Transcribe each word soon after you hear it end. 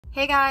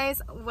Hey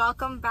guys,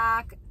 welcome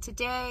back.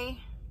 Today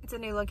it's a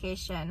new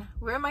location.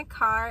 We're in my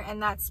car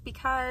and that's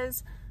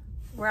because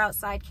we're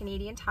outside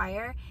Canadian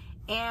Tire,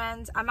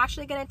 and I'm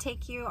actually going to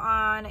take you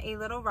on a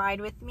little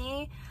ride with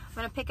me. I'm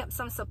going to pick up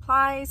some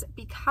supplies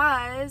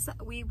because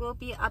we will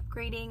be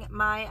upgrading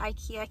my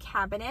IKEA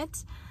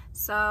cabinet.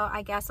 So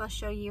I guess I'll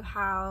show you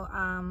how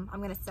I'm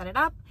going to set it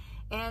up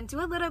and do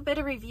a little bit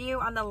of review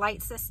on the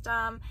light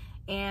system,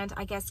 and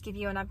I guess give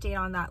you an update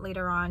on that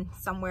later on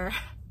somewhere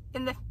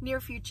in the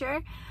near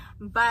future.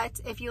 But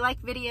if you like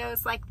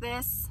videos like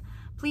this,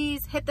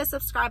 please hit the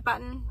subscribe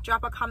button,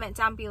 drop a comment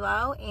down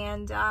below,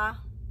 and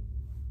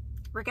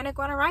we're gonna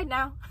go on a ride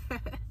now.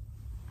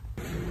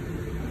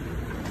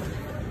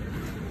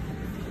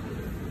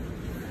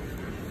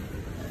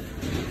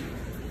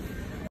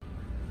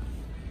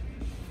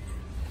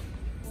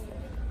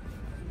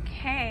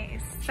 Okay,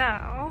 so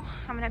I'm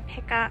gonna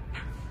pick up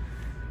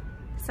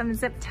some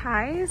zip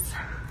ties.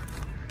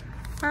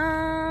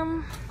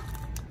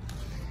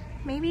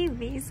 Maybe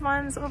these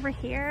ones over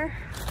here.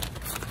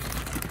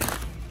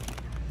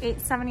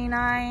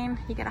 $8.79,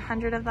 you get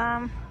 100 of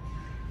them.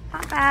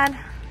 Not bad.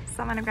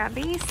 So I'm gonna grab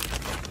these.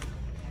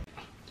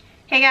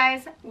 Hey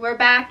guys, we're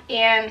back,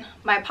 and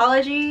my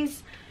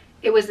apologies.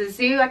 It was a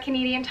zoo at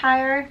Canadian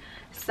Tire,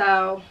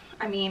 so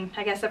I mean,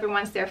 I guess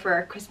everyone's there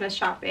for Christmas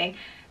shopping.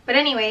 But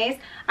anyways,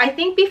 I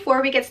think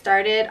before we get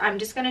started, I'm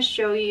just gonna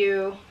show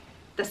you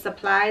the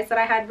supplies that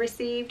I had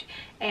received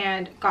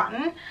and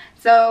gotten.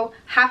 So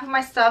half of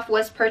my stuff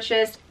was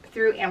purchased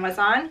through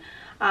Amazon,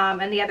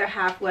 and the other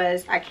half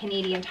was at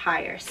Canadian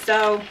Tire.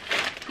 So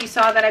you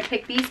saw that I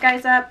picked these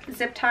guys up,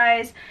 zip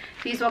ties.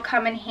 These will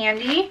come in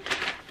handy.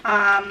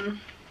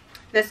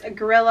 This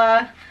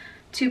Gorilla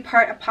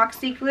 2-part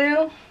epoxy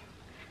glue.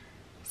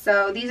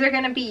 So these are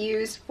going to be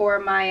used for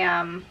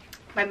my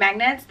my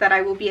magnets that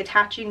I will be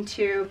attaching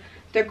to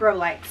the grow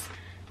lights.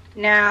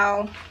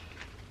 Now,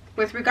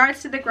 with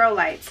regards to the grow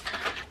lights,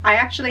 I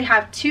actually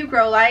have 2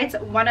 grow lights.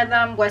 One of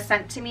them was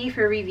sent to me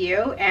for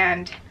review,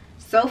 and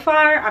so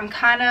far I'm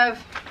kind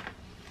of,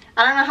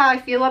 I don't know how I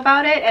feel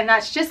about it, and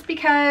that's just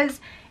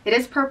because it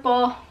is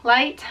purple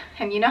light,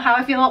 and you know how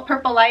I feel about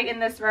purple light in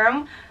this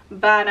room.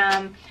 But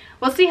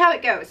we'll see how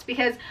it goes,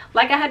 because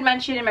like I had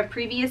mentioned in my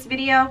previous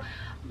video,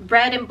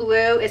 red and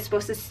blue is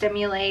supposed to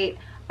stimulate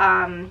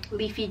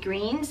leafy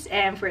greens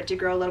and for it to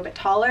grow a little bit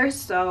taller.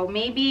 So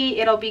maybe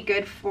it'll be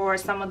good for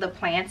some of the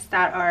plants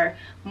that are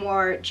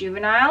more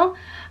juvenile.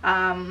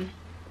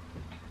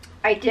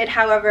 I did,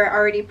 however,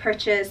 already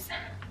purchase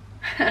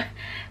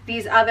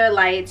these other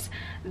lights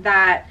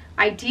that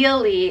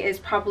ideally is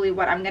probably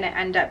what I'm going to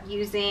end up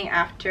using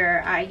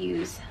after I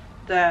use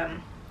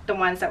the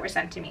ones that were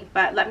sent to me.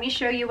 But let me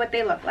show you what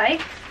they look like.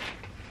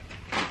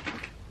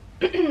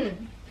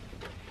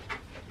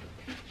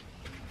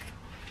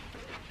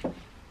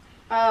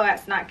 Oh,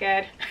 that's not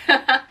good.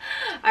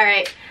 All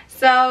right,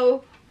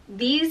 so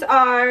these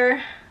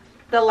are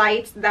the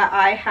lights that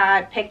I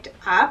had picked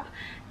up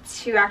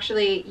to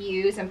actually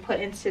use and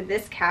put into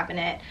this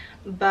cabinet.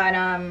 But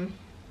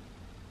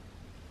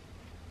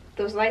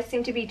those lights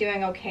seem to be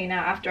doing okay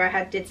now after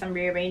I did some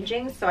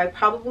rearranging, so I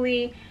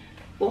probably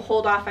will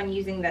hold off on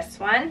using this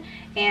one.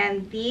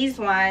 And these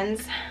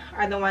ones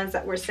are the ones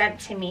that were sent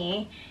to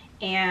me,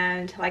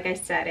 and like I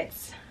said,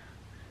 it's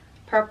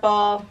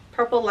purple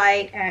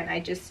light, and I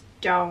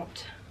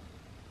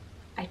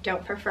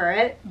don't prefer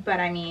it. But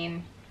I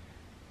mean,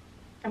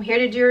 I'm here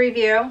to do a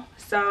review,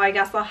 so I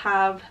guess I'll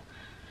have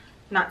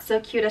not so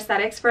cute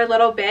aesthetics for a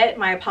little bit.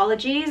 My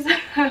apologies.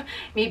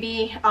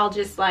 Maybe I'll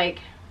just, like,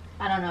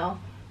 I don't know,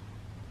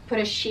 put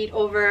a sheet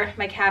over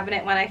my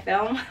cabinet when I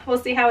film. We'll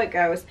see how it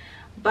goes.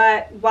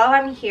 But while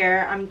I'm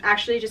here, I'm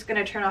actually just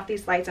gonna turn off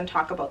these lights and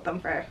talk about them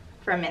for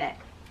a minute.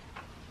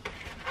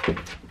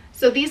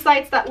 So these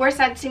lights that were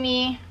sent to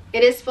me,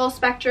 it is full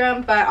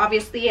spectrum, but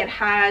obviously it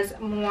has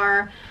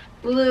more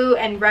blue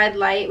and red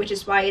light, which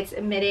is why it's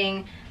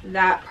emitting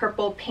that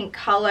purple pink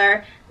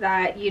color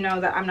that you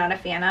know that I'm not a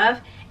fan of.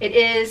 It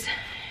is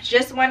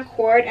just one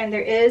cord, and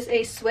there is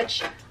a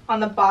switch on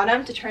the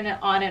bottom to turn it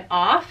on and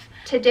off.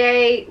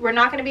 Today we're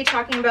not going to be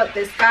talking about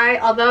this guy,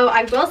 although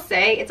I will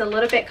say it's a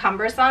little bit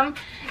cumbersome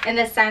in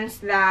the sense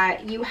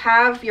that you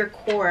have your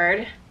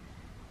cord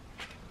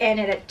and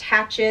it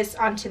attaches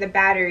onto the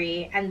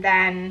battery, and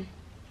then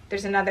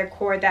there's another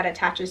cord that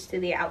attaches to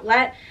the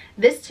outlet.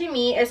 This to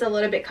me is a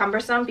little bit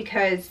cumbersome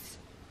because,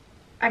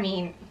 I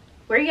mean,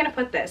 where are you gonna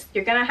put this?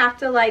 You're gonna have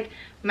to like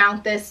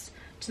mount this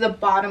to the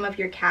bottom of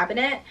your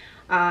cabinet,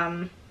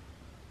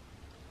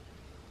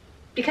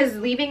 because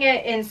leaving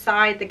it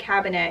inside the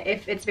cabinet,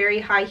 if it's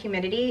very high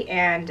humidity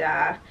and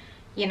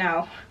you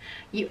know,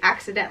 you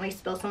accidentally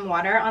spill some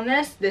water on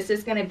this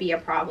is gonna be a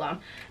problem.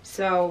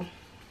 So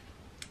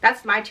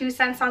that's my 2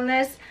 cents on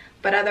this.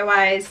 But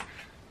otherwise,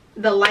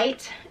 the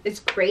light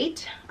is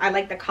great. I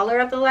like the color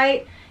of the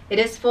light. It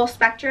is full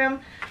spectrum.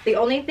 The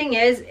only thing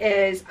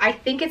is I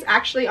think it's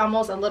actually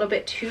almost a little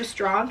bit too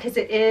strong because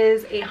it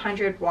is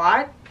 100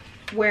 watt,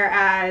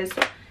 whereas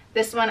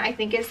this one I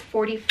think is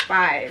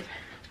 45.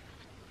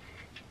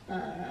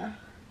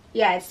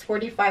 Yeah, it's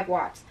 45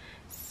 watts.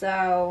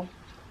 so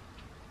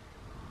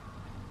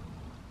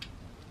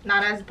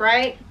not as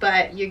bright,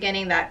 but you're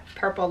getting that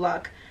purple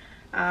look.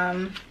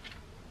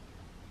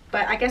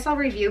 But I guess I'll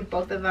review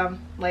both of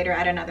them later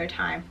at another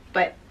time.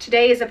 But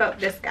today is about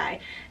this guy.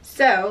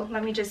 So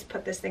let me just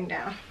put this thing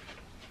down.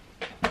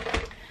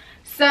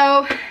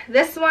 So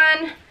this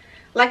one,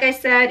 like I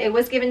said, it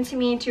was given to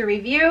me to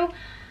review,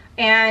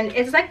 and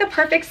it's like the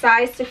perfect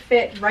size to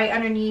fit right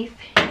underneath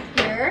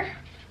here.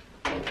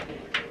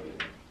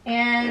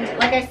 And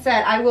like I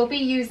said, I will be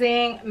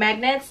using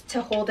magnets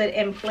to hold it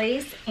in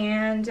place,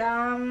 and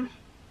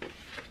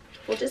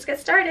we'll just get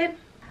started.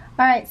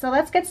 All right, so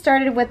let's get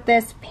started with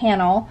this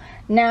panel.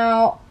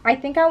 Now, I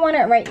think I want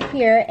it right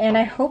here, and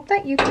I hope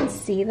that you can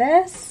see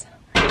this.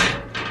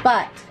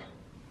 But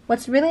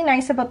what's really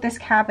nice about this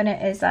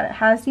cabinet is that it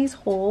has these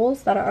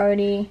holes that are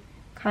already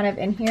kind of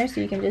in here, so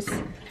you can just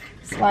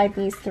slide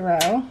these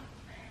through.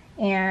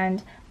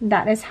 And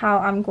that is how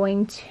I'm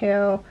going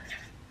to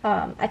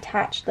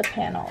attach the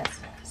panels.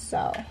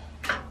 So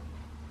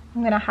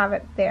I'm gonna have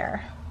it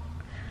there.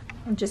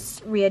 I'll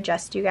just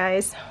readjust, you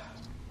guys.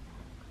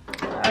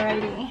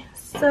 Alrighty,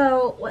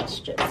 so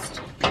let's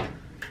just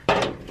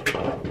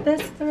put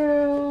this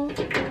through.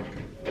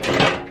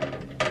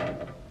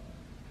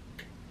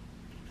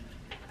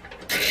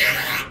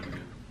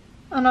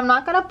 And I'm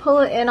not gonna pull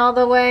it in all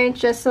the way,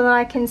 just so that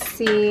I can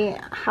see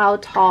how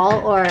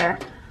tall or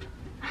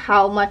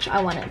how much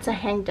I want it to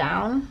hang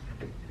down.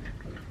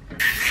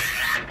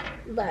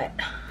 But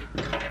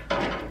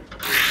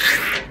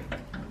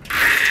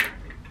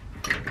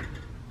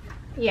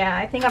yeah,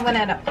 I think I'm gonna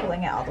end up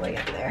pulling it all the way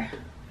up there.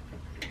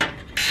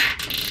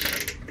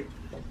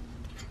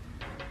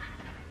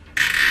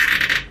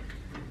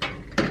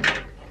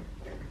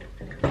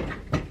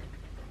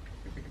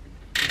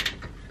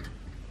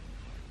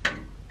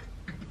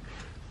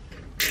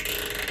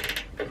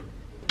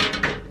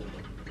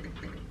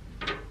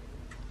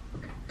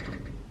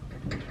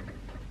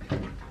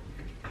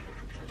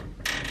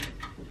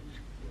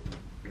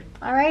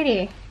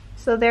 Alrighty,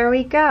 so there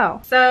we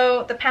go.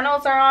 So the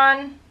panels are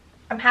on.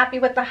 I'm happy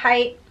with the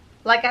height.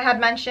 Like I had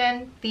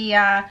mentioned,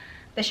 the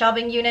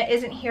shelving unit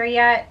isn't here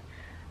yet.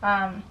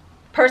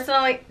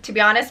 Personally, to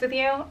be honest with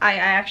you, I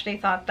actually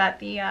thought that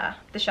the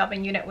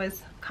shelving unit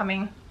was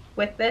coming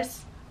with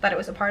this, that it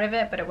was a part of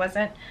it, but it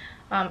wasn't.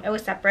 It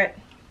was separate.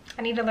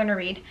 I need to learn to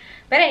read.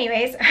 But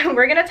anyways,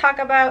 we're gonna talk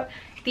about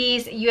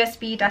these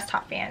USB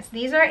desktop fans.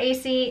 These are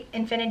AC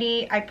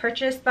Infinity. I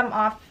purchased them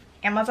off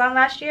Amazon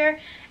last year,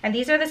 and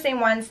these are the same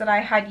ones that I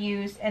had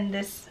used in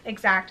this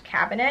exact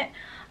cabinet.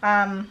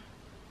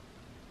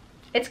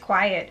 It's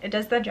quiet, it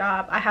does the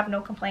job. I have no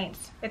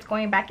complaints. It's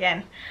going back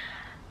in.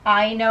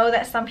 I know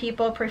that some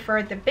people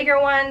prefer the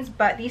bigger ones,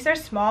 but these are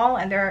small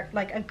and they're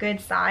like a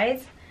good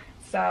size,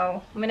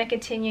 so I'm gonna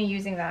continue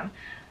using them.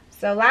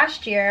 So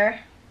last year,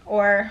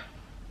 or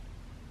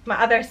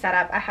my other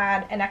setup, I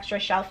had an extra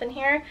shelf in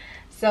here,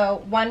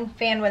 so one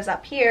fan was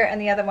up here and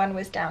the other one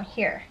was down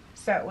here,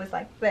 so it was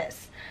like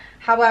this.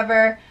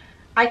 However,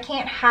 I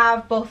can't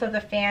have both of the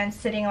fans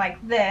sitting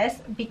like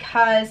this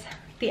because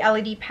the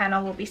LED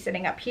panel will be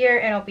sitting up here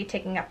and it'll be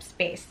taking up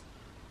space.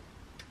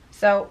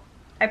 So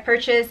I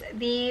purchased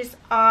these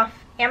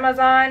off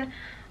Amazon.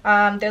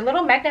 They're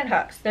little magnet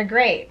hooks. They're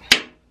great.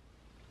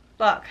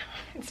 Look,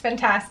 it's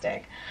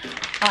fantastic.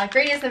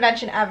 Greatest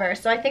invention ever.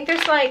 So I think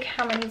there's like,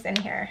 how many's in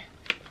here?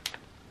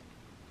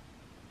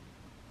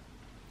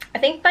 I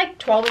think like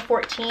 12 or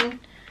 14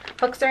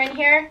 hooks are in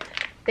here.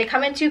 They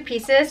come in 2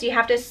 pieces. You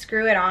have to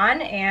screw it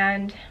on,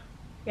 and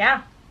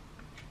yeah.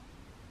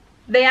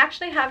 They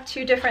actually have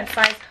 2 different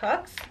size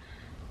hooks.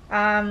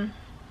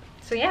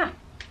 So yeah.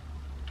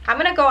 I'm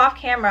gonna go off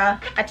camera,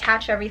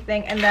 attach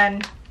everything, and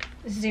then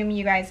zoom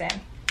you guys in.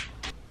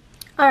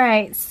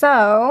 Alright,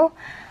 so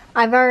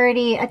I've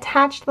already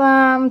attached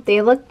them.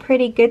 They look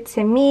pretty good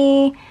to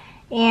me.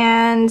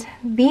 And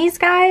these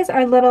guys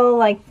are little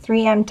like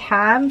 3M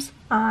tabs.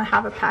 I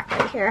have a pack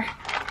right here.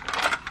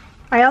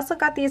 I also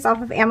got these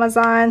off of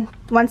Amazon.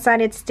 One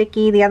side it's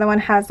sticky, the other one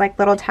has like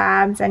little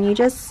tabs, and you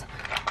just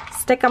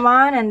stick them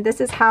on, and this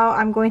is how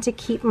I'm going to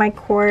keep my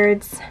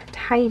cords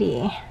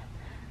tidy.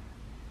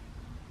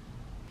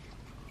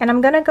 And I'm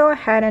gonna go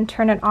ahead and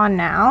turn it on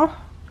now.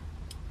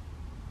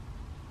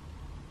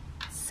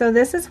 So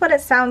this is what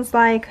it sounds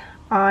like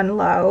on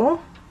low.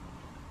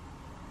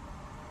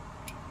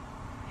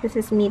 This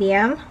is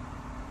medium.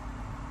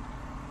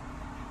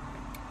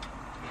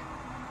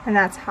 And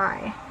that's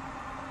high.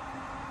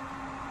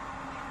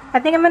 I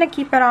think I'm gonna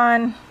keep it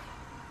on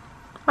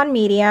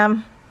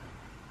medium.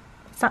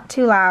 It's not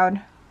too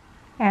loud,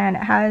 and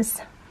it has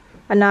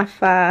enough,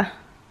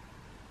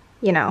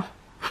 you know,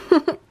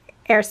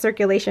 air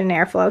circulation and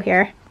airflow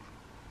here.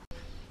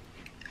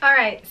 All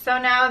right, so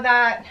now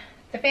that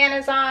the fan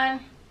is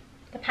on,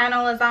 the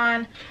panel is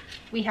on,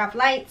 we have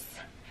lights.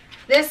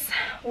 This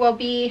will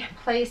be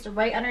placed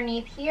right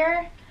underneath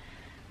here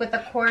with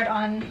the cord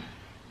on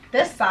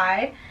this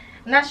side.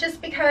 And that's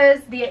just because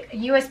the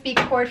USB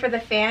cord for the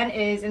fan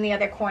is in the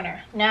other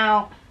corner.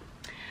 Now,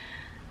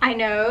 I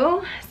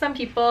know some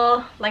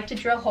people like to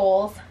drill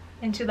holes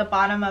into the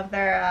bottom of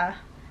their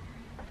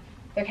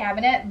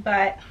cabinet,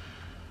 but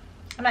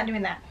I'm not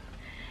doing that.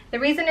 The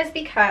reason is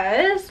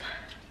because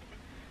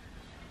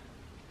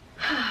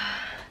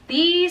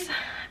these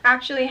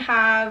actually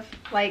have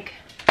like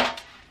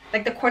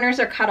the corners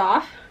are cut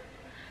off.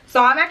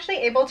 So I'm actually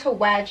able to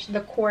wedge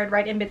the cord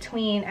right in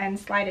between and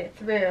slide it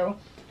through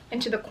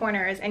into the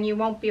corners, and you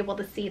won't be able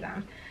to see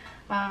them.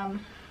 So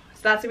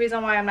that's the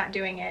reason why I'm not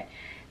doing it.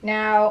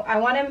 Now I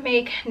want to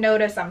make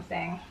note of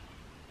something.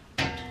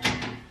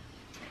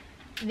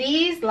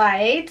 These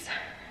lights,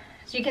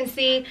 as you can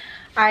see,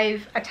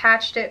 I've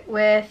attached it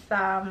with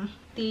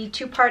the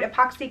 2-part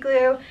epoxy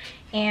glue,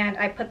 and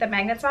I put the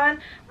magnets on,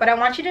 but I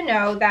want you to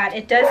know that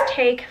it does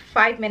take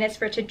 5 minutes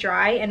for it to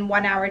dry and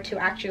 1 hour to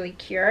actually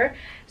cure.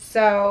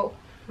 So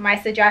my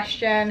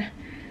suggestion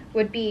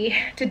would be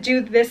to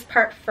do this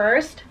part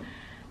first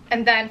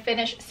and then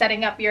finish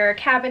setting up your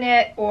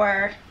cabinet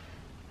or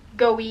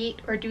go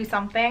eat or do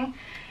something.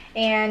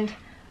 And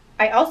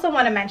I also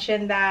want to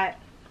mention that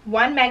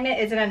one magnet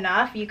isn't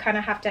enough. You kind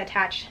of have to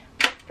attach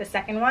the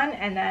second one,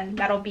 and then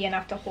that'll be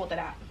enough to hold it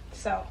up.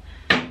 So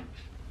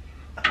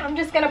I'm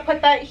just gonna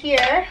put that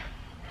here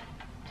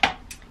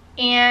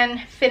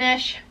and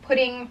finish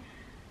putting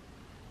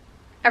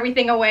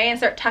everything away and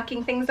start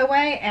tucking things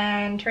away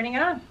and turning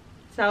it on.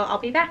 So I'll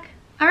be back.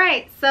 All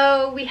right,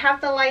 so we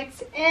have the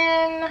lights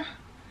in.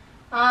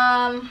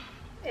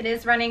 It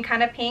is running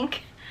kind of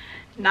pink.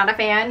 Not a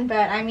fan,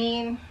 but I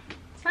mean,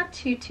 it's not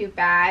too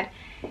bad.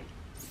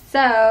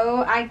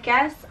 So I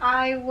guess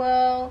I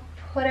will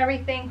put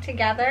everything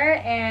together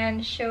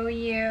and show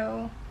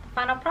you the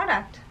final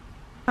product.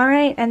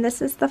 Alright, and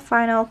this is the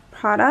final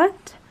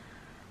product.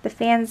 The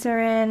fans are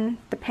in,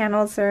 the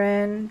panels are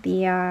in,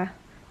 the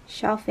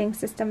shelving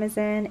system is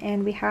in,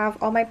 and we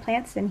have all my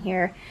plants in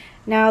here.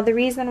 Now the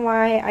reason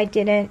why I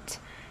didn't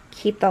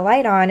keep the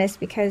light on is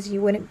because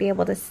you wouldn't be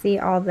able to see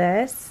all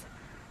this.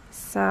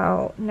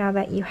 So now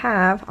that you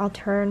have, I'll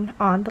turn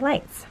on the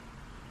lights.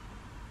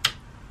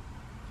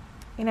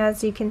 And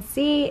as you can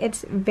see,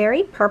 it's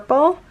very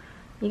purple.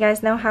 You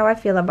guys know how I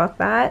feel about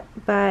that,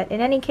 but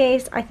in any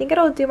case, I think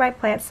it'll do my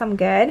plants some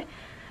good.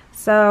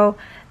 So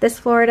this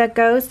Florida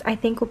ghost, I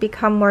think, will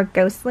become more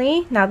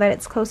ghostly now that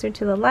it's closer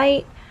to the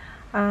light.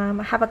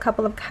 I have a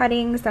couple of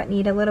cuttings that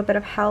need a little bit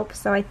of help,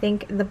 so I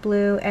think the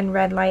blue and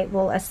red light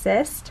will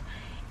assist.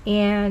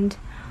 And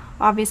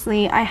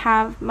obviously I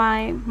have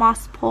my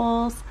moss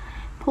poles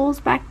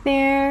back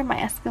there, my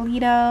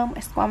Escalito,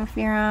 my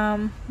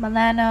Squamiferum,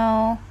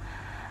 Milano.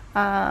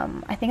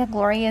 I think a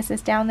Glorious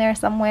is down there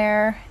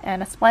somewhere,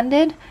 and a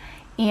Splendid.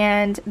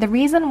 And the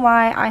reason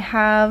why I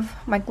have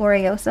my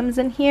Gloriosums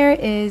in here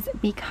is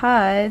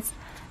because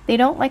they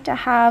don't like to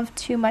have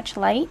too much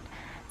light.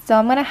 So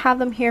I'm going to have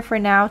them here for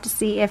now to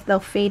see if they'll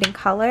fade in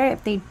color.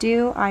 If they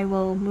do, I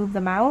will move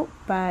them out,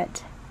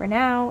 but for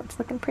now it's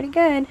looking pretty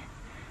good.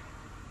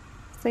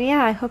 So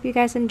yeah, I hope you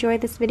guys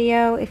enjoyed this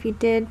video. If you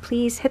did,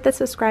 please hit the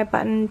subscribe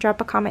button,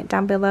 drop a comment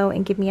down below,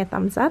 and give me a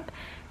thumbs up.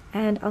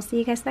 And I'll see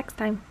you guys next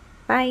time.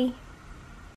 Bye!